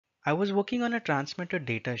I was working on a transmitter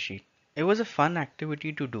data sheet. It was a fun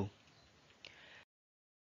activity to do.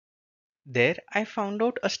 There, I found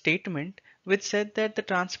out a statement which said that the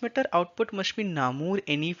transmitter output must be NAMUR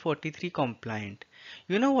NE43 compliant.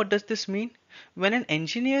 You know what does this mean? When an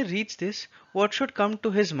engineer reads this, what should come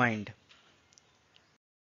to his mind?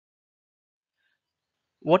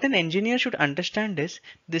 What an engineer should understand is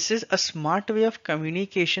this is a smart way of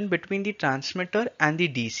communication between the transmitter and the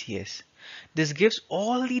DCS. This gives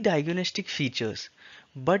all the diagnostic features.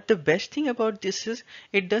 But the best thing about this is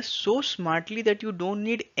it does so smartly that you don't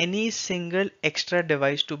need any single extra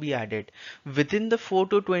device to be added. Within the 4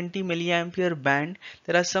 to 20 milliampere band,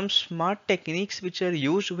 there are some smart techniques which are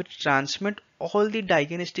used which transmit all the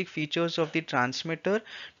diagnostic features of the transmitter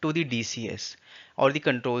to the DCS or the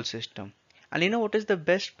control system. And you know what is the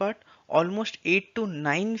best part? Almost 8 to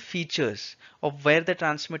 9 features of where the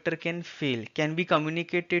transmitter can fail can be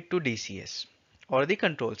communicated to DCS or the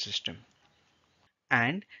control system.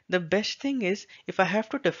 And the best thing is, if I have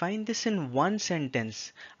to define this in one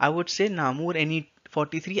sentence, I would say Namur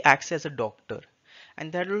NE43 acts as a doctor.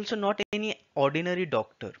 And that also not any ordinary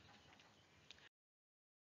doctor.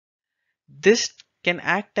 This can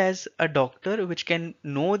act as a doctor which can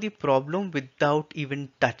know the problem without even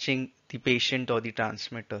touching the patient or the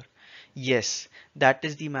transmitter. Yes, that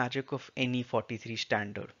is the magic of any 43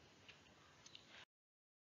 standard.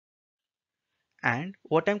 And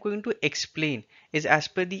what I'm going to explain is as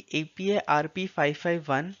per the API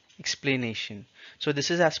RP551 explanation. So this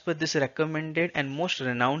is as per this recommended and most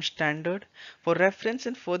renowned standard. For reference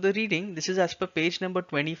and further reading, this is as per page number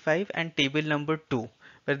 25 and table number 2,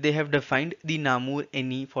 where they have defined the NAMUR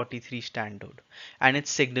NE43 standard and its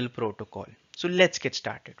signal protocol. So let's get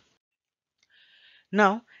started.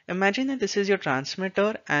 Now imagine that this is your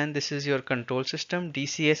transmitter and this is your control system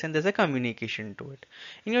DCS, and there's a communication to it.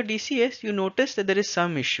 In your DCS you notice that there is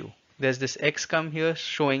some issue. There's this X come here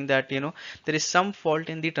showing that there is some fault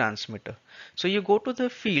in the transmitter. So you go to the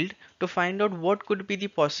field to find out what could be the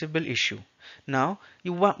possible issue. Now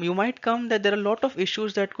you might come that there are a lot of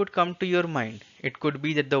issues that could come to your mind. It could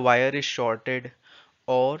be that the wire is shorted,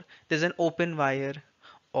 or there's an open wire,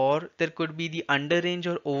 or there could be the underrange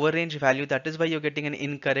or overrange value, that is why you're getting an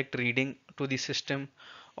incorrect reading to the system,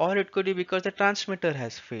 or it could be because the transmitter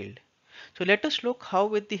has failed. So let us look how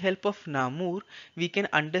with the help of Namur we can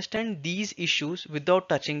understand these issues without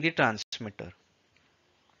touching the transmitter.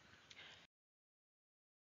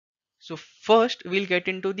 So first we'll get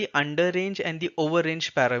into the underrange and the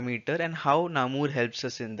overrange parameter and how Namur helps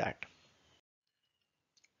us in that.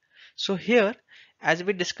 So here, as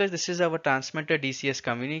we discussed, this is our transmitter DCS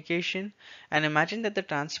communication, and imagine that the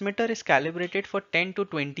transmitter is calibrated for 10 to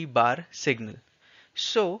 20 bar signal.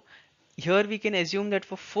 So here we can assume that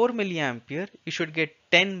for 4 milliampere you should get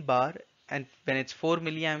 10 bar, and when it's 4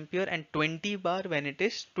 milliampere, and 20 bar when it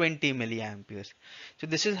is 20 milliamperes. So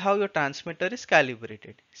this is how your transmitter is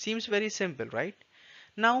calibrated. Seems very simple, right?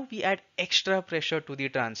 Now we add extra pressure to the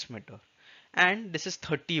transmitter, and this is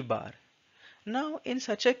 30 bar. Now, in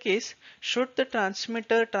such a case, should the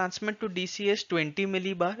transmitter transmit to DCS 20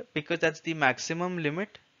 millibar because that's the maximum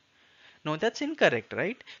limit? No, that's incorrect,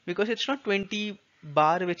 right? Because it's not 20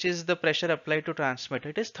 bar which is the pressure applied to transmit,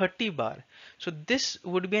 it is 30 bar. So this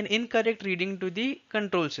would be an incorrect reading to the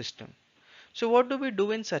control system. So what do we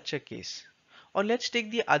do in such a case? Or let's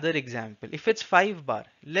take the other example. If it's 5 bar,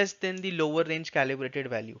 less than the lower range calibrated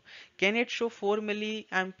value, can it show 4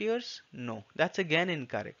 milliamperes? No, that's again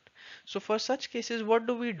incorrect. So for such cases, what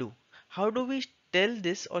do we do? How do we tell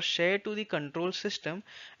this or share to the control system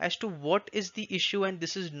as to what is the issue, and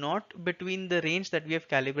this is not between the range that we have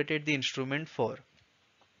calibrated the instrument for?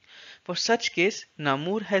 For such case,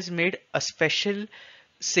 Namur has made a special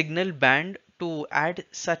signal band to add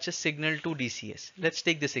such a signal to DCS. Let's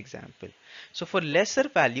take this example. So for lesser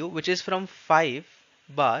value, which is from 5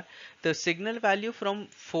 bar, the signal value from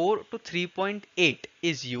 4 to 3.8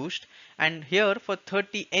 is used, and here for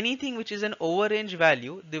 30, anything which is an overrange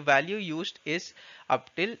value, the value used is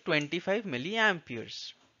up till 25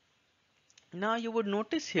 milliamperes. Now you would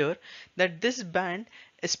notice here that this band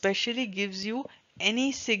especially gives you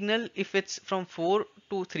any signal. If it's from 4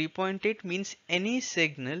 to 3.8, means any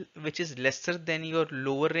signal which is lesser than your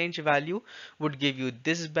lower range value would give you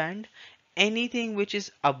this band. Anything which is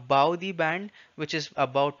above the band, which is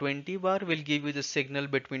about 20 bar, will give you the signal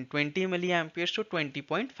between 20 milliamperes to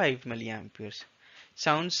 20.5 milliamperes.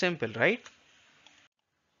 Sounds simple, right?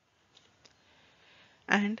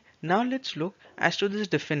 And now let's look as to this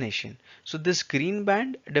definition. So this green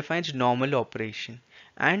band defines normal operation,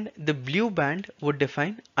 and the blue band would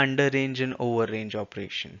define underrange and overrange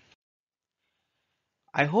operation.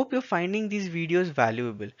 I hope you're finding these videos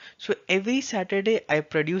valuable. So every Saturday I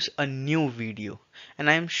produce a new video and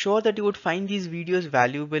I am sure that you would find these videos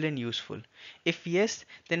valuable and useful. If yes,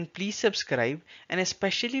 then please subscribe and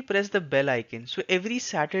especially press the bell icon so every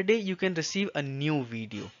Saturday you can receive a new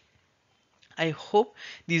video. I hope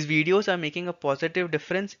these videos are making a positive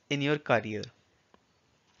difference in your career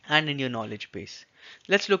and in your knowledge base.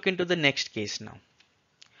 Let's look into the next case now.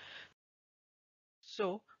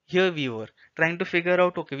 So here we were trying to figure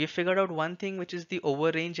out, okay, we figured out one thing, which is the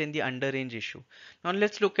overrange and the underrange issue. Now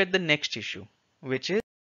let's look at the next issue, which is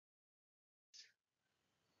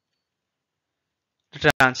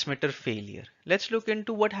the transmitter failure. Let's look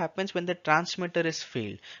into what happens when the transmitter is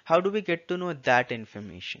failed. How do we get to know that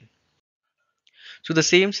information? So the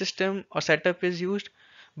same system or setup is used,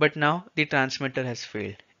 but now the transmitter has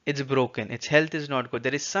failed. It's broken. Its health is not good.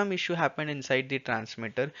 There is some issue happened inside the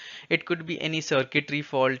transmitter. It could be any circuitry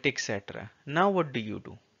fault, etc. Now what do you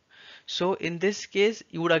do? So in this case,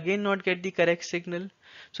 you would again not get the correct signal.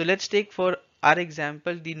 So let's take for our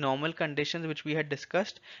example the normal conditions which we had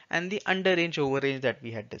discussed and the underrange overrange that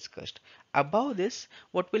we had discussed. Above this,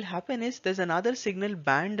 what will happen is there's another signal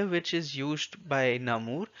band which is used by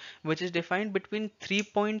Namur, which is defined between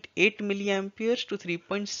 3.8 milliamperes to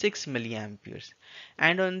 3.6 milliamperes.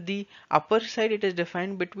 And on the upper side, it is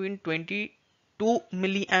defined between 2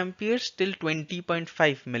 milliamperes till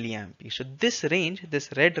 20.5 milliamperes. So this range, this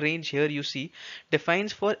red range here you see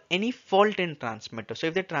defines for any fault in transmitter. So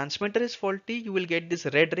if the transmitter is faulty, you will get this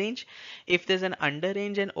red range. If there's an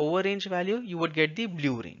underrange and overrange value, you would get the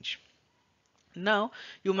blue range. Now,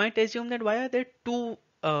 you might assume that why are there two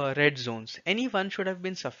red zones? Any one should have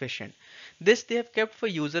been sufficient. This they have kept for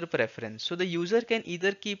user preference. So the user can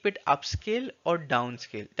either keep it upscale or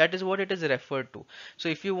downscale. That is what it is referred to. So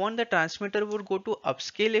if you want, the transmitter would go to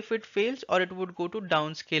upscale if it fails, or it would go to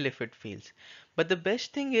downscale if it fails. But the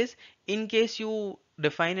best thing is, in case you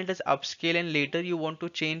define it as upscale and later you want to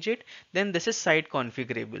change it, then this is site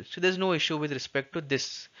configurable. So there's no issue with respect to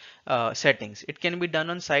this settings. It can be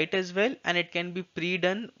done on site as well, and it can be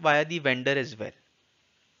pre-done via the vendor as well.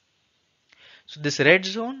 So this red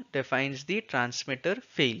zone defines the transmitter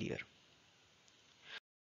failure.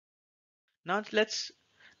 Now let's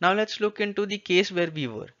look into the case where we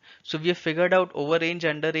were. So we have figured out overrange,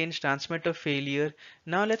 underrange, transmitter failure.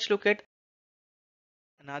 Now let's look at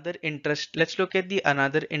another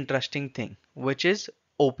interesting thing, which is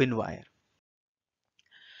open wire.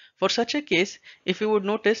 For such a case, if you would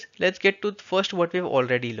notice, let's get to first what we've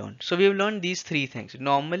already learned. So we've learned these three things: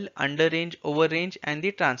 normal, underrange, overrange, and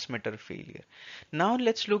the transmitter failure. Now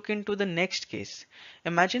let's look into the next case.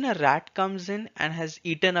 Imagine a rat comes in and has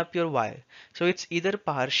eaten up your wire. So it's either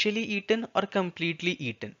partially eaten or completely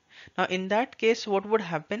eaten. Now in that case, what would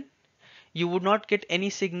happen? You would not get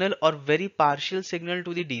any signal or very partial signal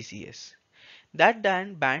to the DCS. That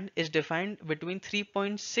band is defined between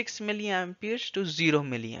 3.6 milliamperes to 0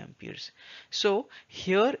 milliamperes. So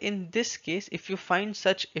here in this case, if you find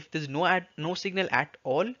if there's no signal at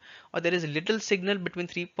all, or there is little signal between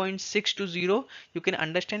 3.6 to 0, you can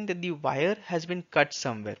understand that the wire has been cut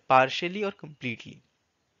somewhere, partially or completely.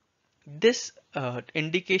 This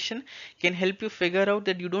indication can help you figure out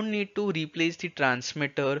that you don't need to replace the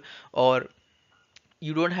transmitter, or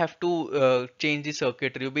you don't have to change the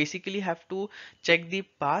circuitry. You basically have to check the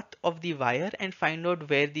path of the wire and find out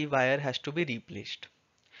where the wire has to be replaced.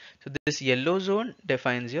 So this yellow zone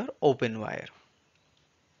defines your open wire.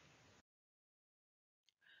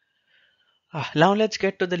 Now let's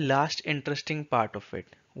get to the last interesting part of it,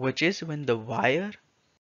 which is when the wire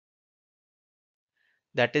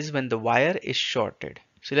is shorted.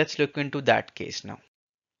 So let's look into that case now.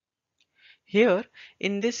 Here,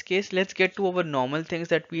 in this case, let's get to our normal things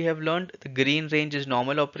that we have learned. The green range is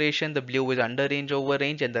normal operation, the blue is underrange,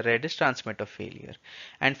 overrange, and the red is transmitter failure.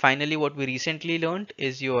 And finally, what we recently learned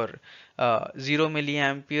is your 0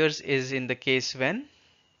 milliamperes is in the case when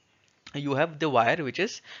you have the wire which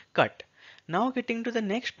is cut. Now getting to the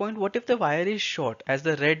next point, what if the wire is short as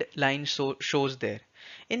the red line shows there?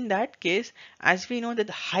 In that case, as we know that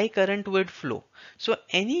high current would flow. So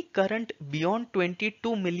any current beyond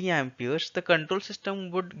 22 milliamperes, the control system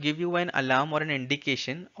would give you an alarm or an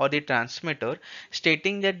indication, or the transmitter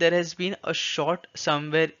stating that there has been a short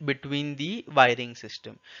somewhere between the wiring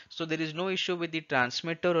system. So there is no issue with the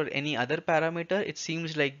transmitter or any other parameter. It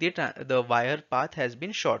seems like the wire path has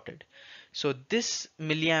been shorted. So this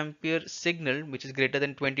milliampere signal, which is greater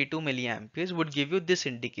than 22 milliamperes, would give you this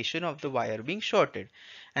indication of the wire being shorted.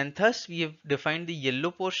 And thus we have defined the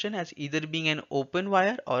yellow portion as either being an open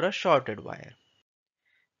wire or a shorted wire.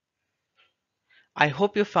 I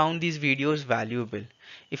hope you found these videos valuable.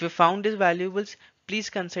 If you found these valuables, Please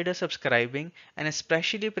consider subscribing and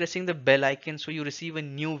especially pressing the bell icon so you receive a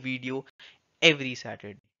new video every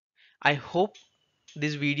Saturday. I hope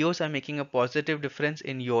these videos are making a positive difference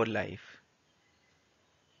in your life.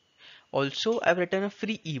 Also, I've written a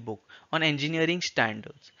free ebook on engineering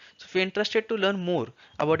standards. So if you're interested to learn more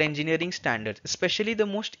about engineering standards, especially the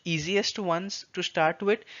most easiest ones to start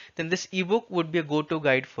with, then this ebook would be a go-to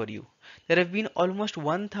guide for you. There have been almost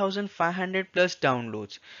 1,500 plus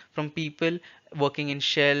downloads from people working in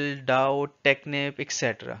Shell, Dow, Technip,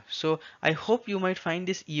 etc. So I hope you might find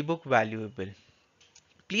this ebook valuable.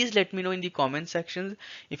 Please let me know in the comment sections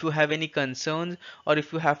if you have any concerns or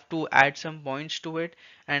if you have to add some points to it,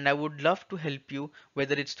 and I would love to help you,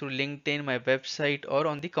 whether it's through LinkedIn, my website, or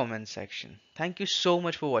on the comment section. Thank you so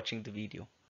much for watching the video.